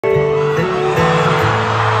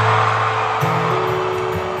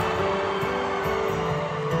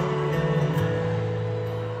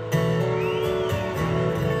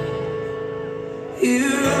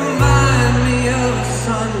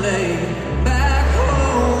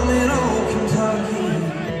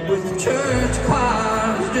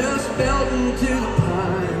into the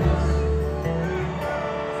pines,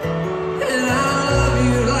 and I love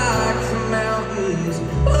you like the mountains.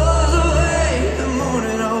 Love's the way the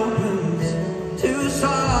morning opens, too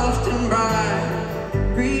soft and bright,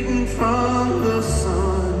 greeting from the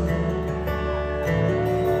sun.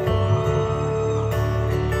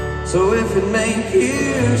 So if it make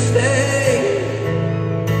you stay,